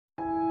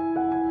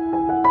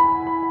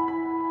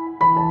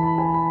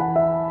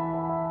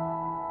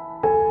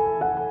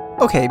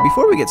Okay,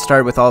 before we get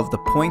started with all of the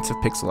points of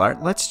pixel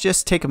art, let's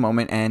just take a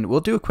moment and we'll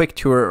do a quick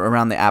tour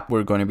around the app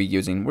we're going to be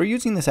using. We're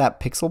using this app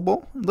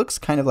Pixelable. It looks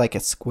kind of like a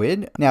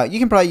squid. Now, you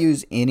can probably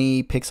use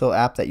any pixel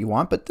app that you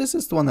want, but this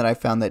is the one that I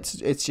found that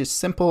it's just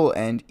simple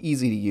and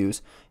easy to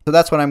use. So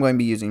that's what I'm going to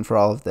be using for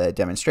all of the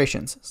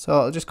demonstrations. So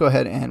I'll just go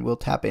ahead and we'll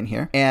tap in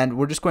here and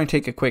we're just going to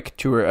take a quick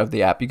tour of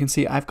the app. You can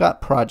see I've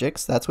got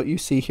projects. That's what you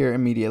see here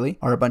immediately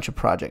are a bunch of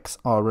projects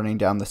all running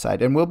down the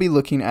side. And we'll be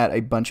looking at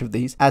a bunch of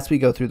these as we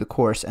go through the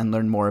course and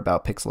learn more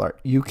about pixel art.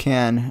 You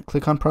can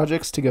click on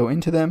projects to go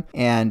into them,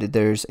 and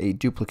there's a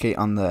duplicate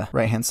on the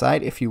right hand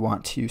side if you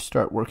want to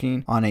start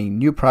working on a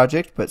new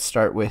project but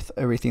start with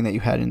everything that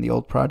you had in the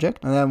old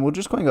project. And then we're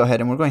just going to go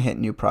ahead and we're going to hit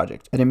new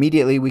project, and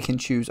immediately we can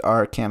choose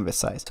our canvas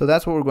size. So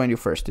that's what we're going to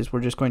do first, is we're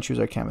just going to choose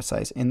our canvas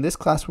size. In this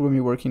class we're going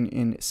to be working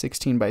in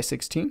 16 by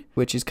 16,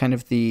 which is kind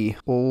of the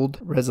old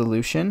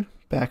resolution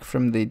back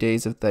from the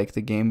days of like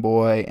the Game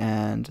Boy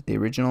and the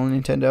original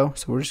Nintendo.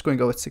 So we're just going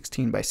to go with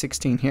 16 by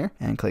 16 here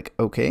and click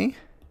OK.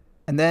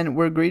 And then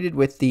we're greeted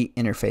with the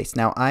interface.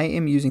 Now I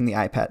am using the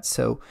iPad,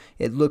 so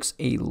it looks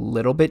a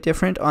little bit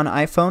different on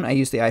iPhone. I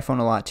use the iPhone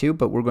a lot too,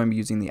 but we're going to be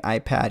using the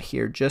iPad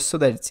here just so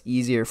that it's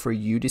easier for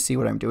you to see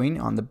what I'm doing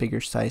on the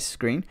bigger size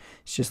screen.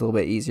 It's just a little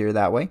bit easier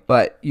that way.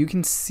 But you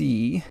can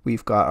see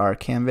we've got our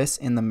canvas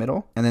in the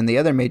middle, and then the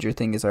other major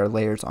thing is our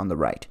layers on the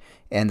right.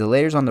 And the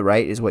layers on the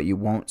right is what you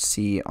won't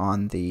see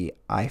on the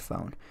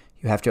iPhone.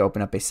 You have to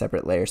open up a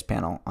separate layers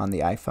panel on the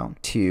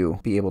iPhone to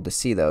be able to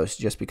see those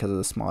just because of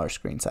the smaller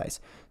screen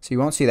size. So you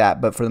won't see that,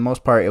 but for the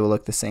most part, it will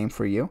look the same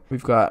for you.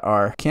 We've got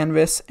our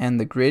canvas and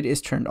the grid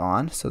is turned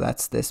on. So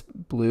that's this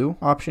blue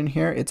option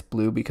here. It's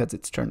blue because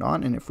it's turned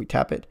on, and if we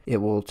tap it,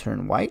 it will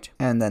turn white,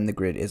 and then the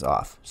grid is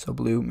off. So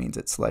blue means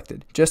it's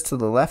selected. Just to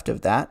the left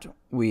of that,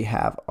 we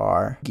have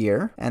our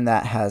gear, and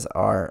that has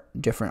our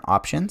different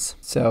options.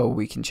 So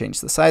we can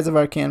change the size of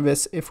our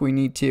canvas if we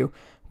need to.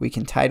 We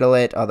can title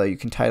it, although you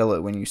can title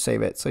it when you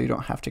save it, so you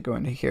don't have to go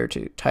into here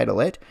to title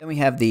it. Then we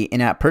have the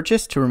in-app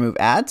purchase to remove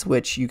ads,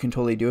 which you can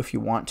totally do if you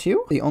want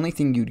to. The only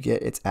thing you'd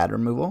get, it's ad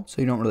removal, so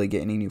you don't really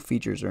get any new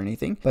features or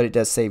anything, but it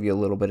does save you a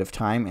little bit of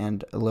time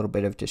and a little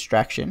bit of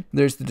distraction.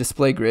 There's the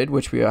display grid,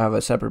 which we have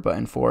a separate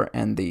button for,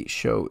 and the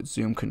show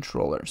zoom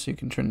controller, so you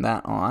can turn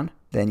that on.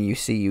 Then you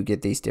see you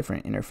get these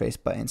different interface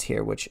buttons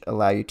here which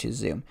allow you to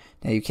zoom.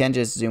 Now you can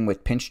just zoom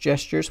with pinch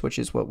gestures, which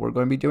is what we're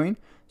going to be doing.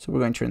 So we're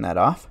going to turn that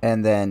off,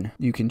 and then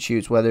you can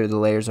choose whether the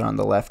layers are on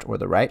the left or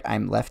the right.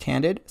 I'm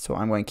left-handed, so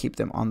I'm going to keep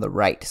them on the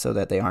right so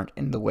that they aren't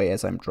in the way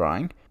as I'm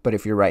drawing. But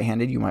if you're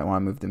right-handed, you might want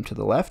to move them to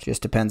the left.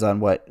 Just depends on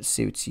what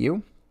suits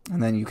you.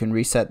 And then you can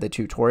reset the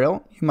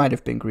tutorial. You might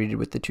have been greeted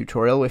with the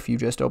tutorial if you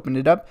just opened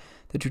it up.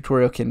 The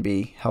tutorial can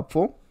be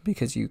helpful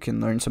because you can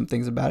learn some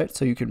things about it.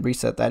 So you can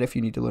reset that if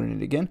you need to learn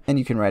it again, and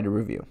you can write a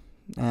review.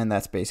 And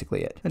that's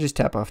basically it. I'll just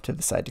tap off to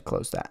the side to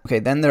close that. Okay,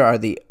 then there are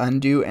the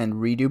undo and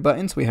redo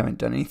buttons. We haven't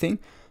done anything,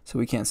 so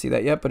we can't see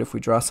that yet. But if we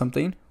draw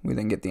something, we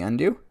then get the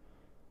undo.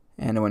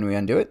 And when we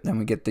undo it, then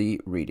we get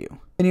the redo.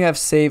 Then you have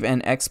save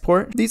and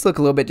export. These look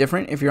a little bit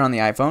different if you're on the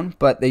iPhone,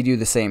 but they do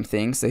the same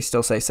things. They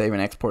still say save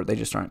and export, they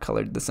just aren't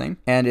colored the same.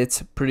 And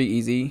it's pretty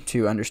easy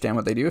to understand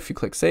what they do. If you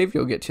click save,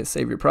 you'll get to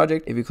save your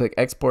project. If you click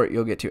export,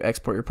 you'll get to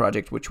export your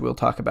project, which we'll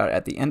talk about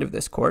at the end of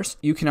this course.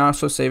 You can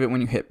also save it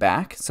when you hit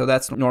back. So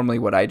that's normally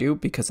what I do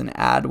because an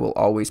ad will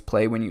always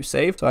play when you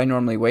save. So I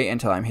normally wait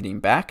until I'm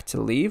hitting back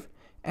to leave,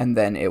 and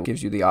then it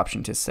gives you the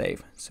option to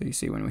save. So you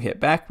see when we hit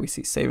back, we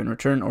see save and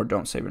return or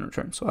don't save and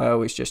return. So I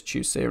always just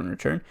choose save and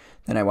return.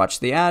 Then I watch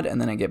the ad, and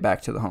then I get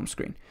back to the home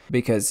screen.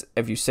 Because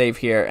if you save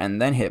here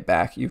and then hit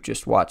back, you've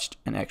just watched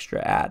an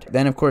extra ad.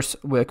 Then of course,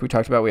 like we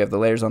talked about, we have the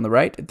layers on the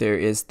right. There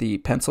is the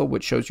pencil,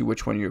 which shows you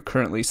which one you're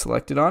currently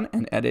selected on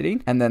and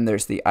editing. And then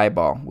there's the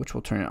eyeball, which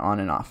will turn it on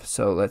and off.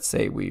 So let's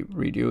say we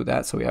redo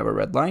that so we have a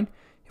red line.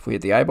 If we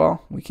hit the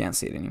eyeball, we can't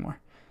see it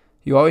anymore.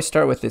 You always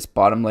start with this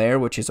bottom layer,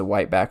 which is a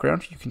white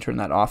background. You can turn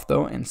that off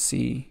though and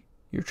see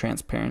your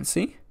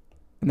transparency.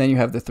 And then you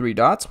have the three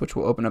dots, which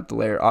will open up the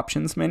layer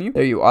options menu.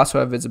 There you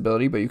also have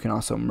visibility, but you can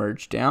also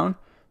merge down,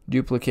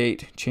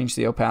 duplicate, change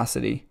the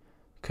opacity,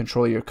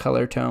 control your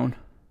color tone,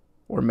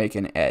 or make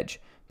an edge.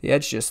 The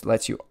edge just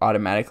lets you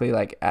automatically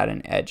like add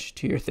an edge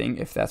to your thing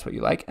if that's what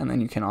you like. And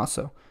then you can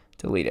also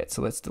delete it.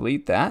 So let's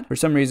delete that. For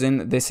some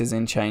reason, this is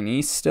in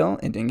Chinese still.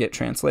 It didn't get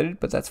translated,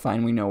 but that's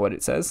fine. We know what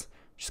it says.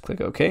 Just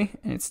click OK,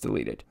 and it's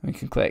deleted. We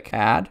can click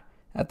Add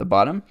at the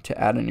bottom to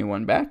add a new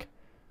one back.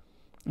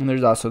 And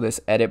there's also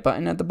this Edit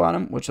button at the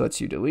bottom, which lets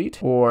you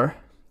delete, or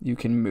you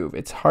can move.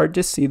 It's hard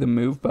to see the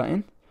Move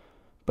button,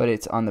 but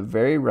it's on the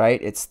very right.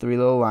 It's three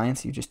little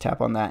lines. You just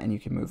tap on that, and you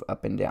can move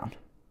up and down.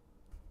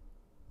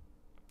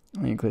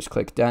 And you just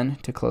click Done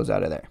to close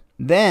out of there.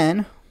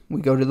 Then we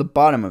go to the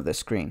bottom of the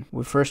screen.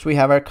 First, we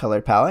have our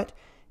color palette,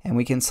 and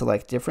we can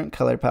select different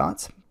color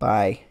palettes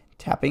by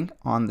tapping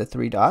on the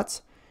three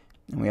dots.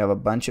 And we have a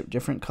bunch of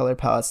different color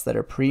palettes that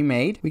are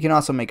pre-made. We can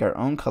also make our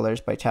own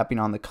colors by tapping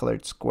on the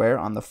colored square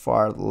on the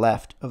far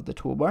left of the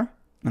toolbar.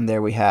 And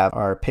there we have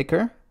our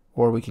picker,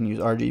 or we can use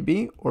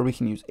RGB, or we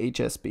can use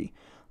HSB.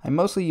 I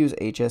mostly use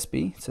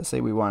HSB, so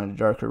say we wanted a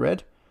darker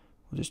red.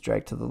 We'll just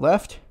drag to the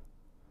left,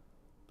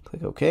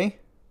 Click OK.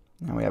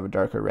 Now we have a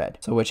darker red.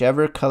 So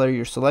whichever color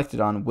you're selected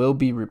on will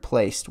be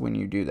replaced when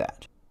you do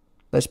that.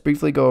 Let's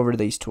briefly go over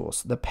these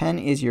tools. The pen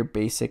is your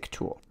basic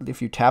tool.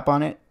 If you tap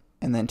on it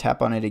and then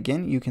tap on it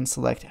again, you can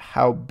select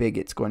how big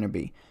it's going to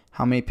be,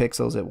 how many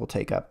pixels it will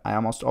take up. I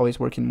almost always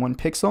work in 1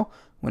 pixel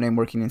when I'm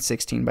working in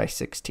 16 by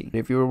 16.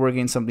 If you were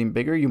working something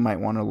bigger, you might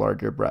want a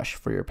larger brush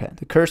for your pen.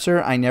 The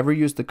cursor, I never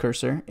use the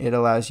cursor. It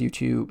allows you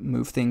to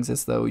move things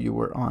as though you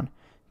were on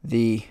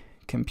the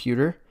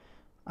computer.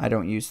 I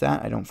don't use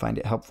that. I don't find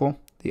it helpful.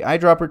 The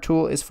eyedropper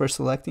tool is for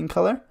selecting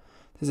color.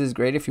 This is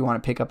great if you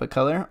want to pick up a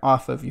color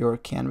off of your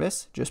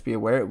canvas. Just be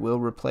aware it will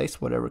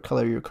replace whatever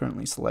color you're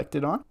currently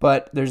selected on.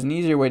 But there's an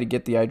easier way to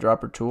get the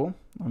eyedropper tool.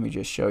 Let me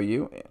just show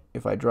you.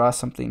 If I draw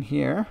something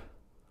here,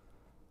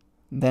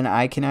 then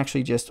I can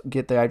actually just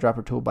get the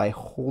eyedropper tool by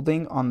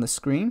holding on the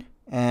screen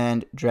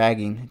and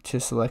dragging to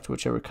select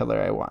whichever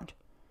color I want.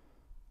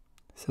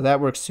 So that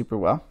works super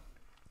well.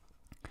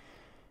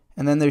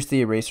 And then there's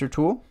the eraser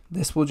tool.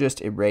 This will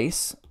just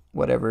erase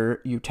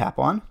whatever you tap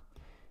on,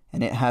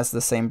 and it has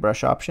the same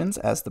brush options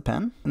as the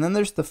pen. And then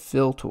there's the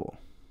fill tool.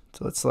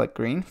 So let's select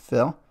green,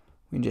 fill.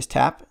 We can just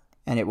tap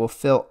and it will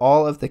fill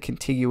all of the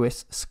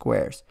contiguous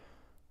squares.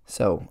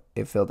 So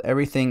it filled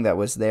everything that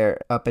was there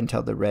up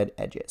until the red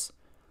edges.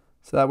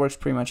 So that works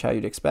pretty much how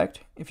you'd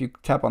expect. If you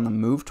tap on the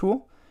move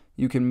tool,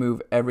 you can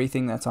move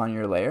everything that's on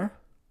your layer.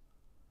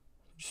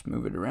 Just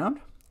move it around,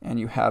 and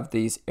you have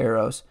these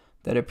arrows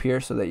that appear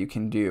so that you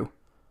can do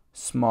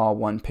small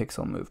 1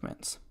 pixel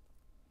movements.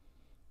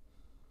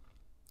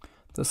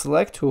 The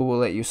select tool will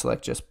let you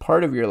select just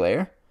part of your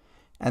layer,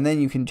 and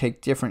then you can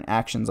take different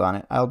actions on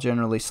it. I'll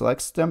generally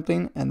select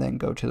something and then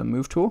go to the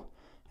move tool,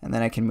 and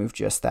then I can move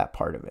just that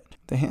part of it.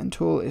 The hand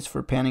tool is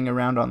for panning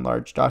around on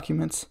large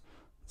documents.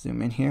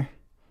 Zoom in here.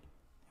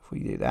 If we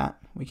do that,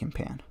 we can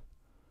pan.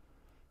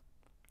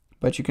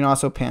 But you can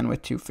also pan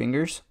with 2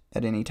 fingers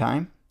at any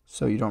time,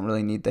 so you don't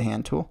really need the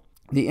hand tool.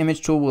 The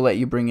image tool will let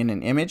you bring in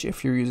an image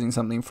if you're using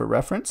something for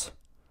reference.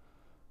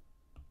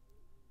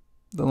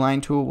 The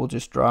line tool will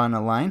just draw in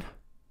a line.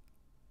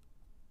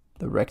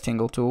 The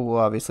rectangle tool will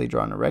obviously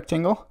draw in a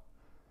rectangle.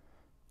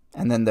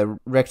 And then the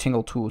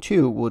rectangle tool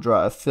too will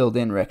draw a filled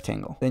in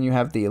rectangle. Then you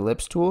have the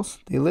ellipse tools.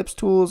 The ellipse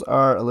tools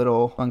are a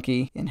little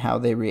funky in how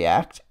they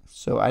react,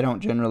 so I don't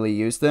generally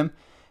use them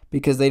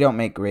because they don't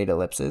make great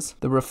ellipses.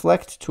 The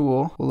reflect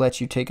tool will let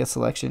you take a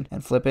selection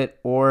and flip it,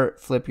 or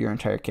flip your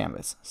entire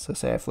canvas. So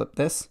say I flip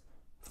this,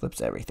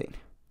 flips everything.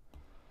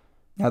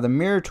 Now the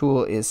mirror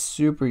tool is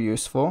super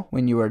useful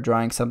when you are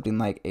drawing something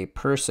like a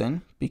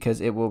person, because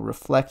it will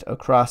reflect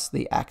across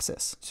the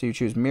axis. So you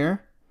choose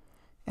mirror,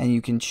 and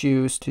you can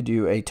choose to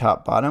do a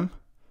top bottom,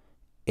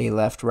 a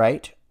left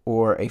right,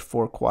 or a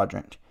 4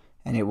 quadrant,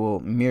 and it will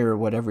mirror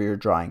whatever you're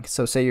drawing.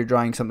 So say you're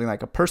drawing something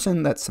like a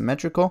person that's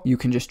symmetrical, you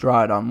can just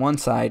draw it on one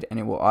side and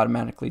it will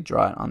automatically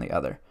draw it on the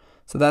other.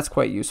 So that's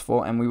quite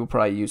useful, and we will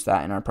probably use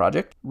that in our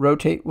project.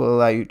 Rotate will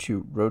allow you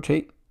to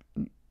rotate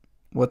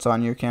what's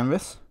on your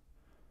canvas,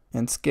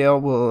 and scale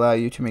will allow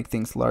you to make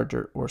things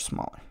larger or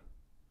smaller.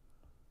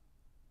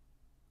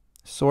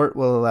 Sort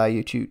will allow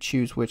you to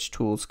choose which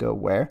tools go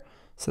where,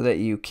 so that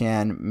you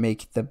can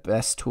make the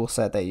best tool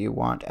set that you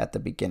want at the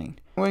beginning.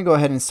 I'm going to go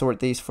ahead and sort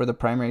these for the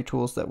primary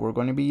tools that we're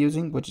going to be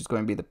using, which is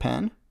going to be the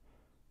pen,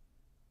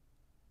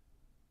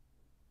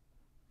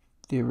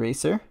 the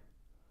eraser,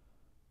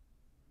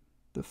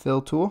 the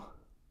fill tool,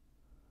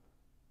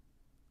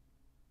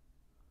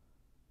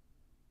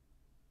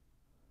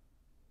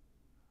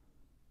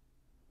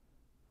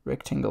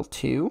 rectangle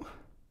 2,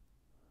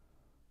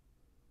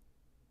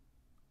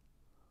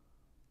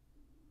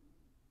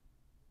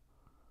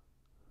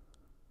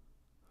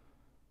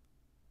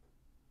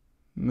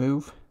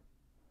 move,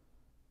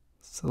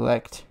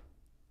 select,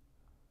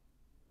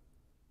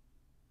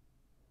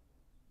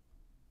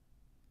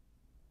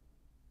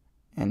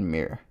 and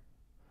mirror.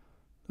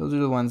 Those are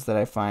the ones that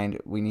I find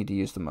we need to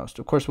use the most.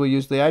 Of course, we'll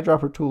use the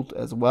eyedropper tool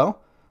as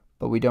well,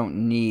 but we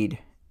don't need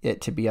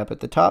it to be up at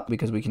the top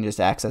because we can just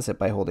access it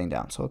by holding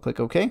down. So I'll click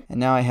OK, and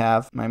now I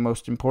have my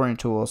most important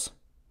tools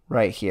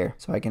right here,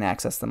 so I can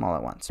access them all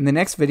at once. In the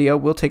next video,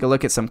 we'll take a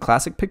look at some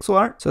classic pixel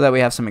art so that we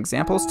have some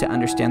examples to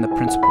understand the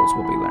principles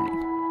we'll be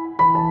learning.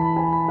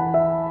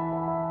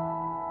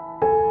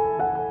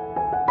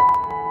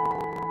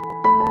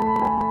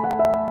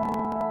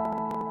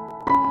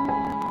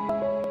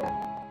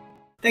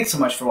 Thanks so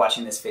much for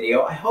watching this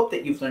video. I hope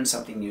that you've learned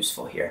something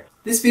useful here.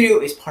 This video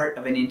is part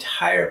of an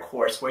entire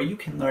course where you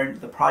can learn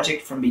the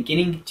project from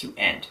beginning to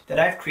end that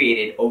I've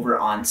created over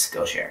on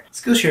Skillshare.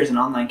 Skillshare is an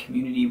online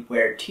community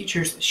where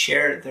teachers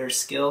share their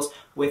skills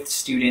with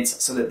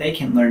students so that they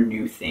can learn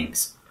new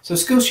things. So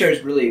Skillshare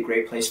is really a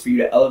great place for you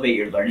to elevate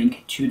your learning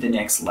to the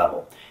next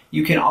level.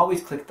 You can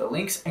always click the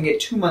links and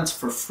get 2 months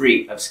for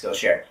free of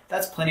Skillshare.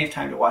 That's plenty of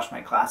time to watch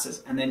my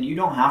classes, and then you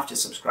don't have to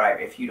subscribe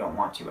if you don't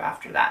want to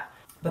after that.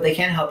 But they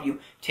can help you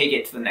take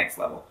it to the next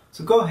level.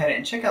 So go ahead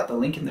and check out the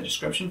link in the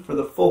description for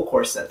the full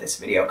course that this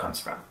video comes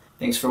from.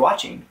 Thanks for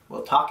watching.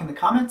 We'll talk in the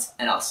comments,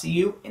 and I'll see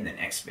you in the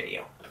next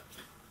video.